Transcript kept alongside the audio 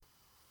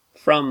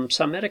From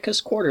Psammeticus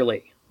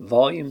Quarterly,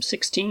 Volume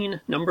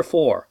 16, Number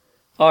 4,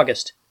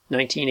 August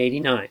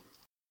 1989.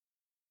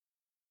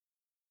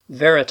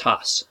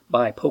 Veritas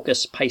by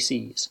Pocus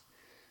Pisces.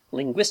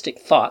 Linguistic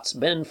thought's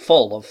been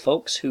full of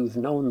folks who've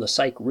known the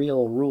psych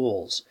real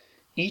rules.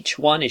 Each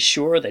one is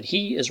sure that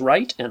he is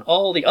right and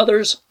all the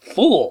others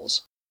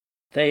fools.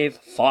 They've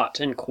fought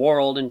and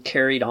quarreled and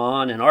carried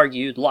on and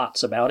argued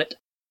lots about it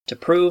to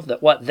prove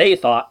that what they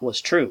thought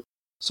was true,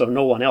 so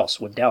no one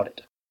else would doubt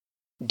it.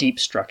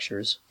 Deep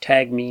structures,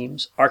 tag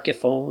memes,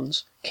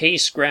 archiphones,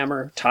 case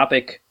grammar,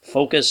 topic,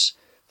 focus,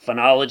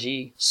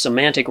 phonology,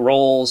 semantic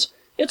roles,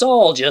 it's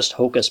all just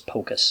hocus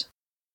pocus.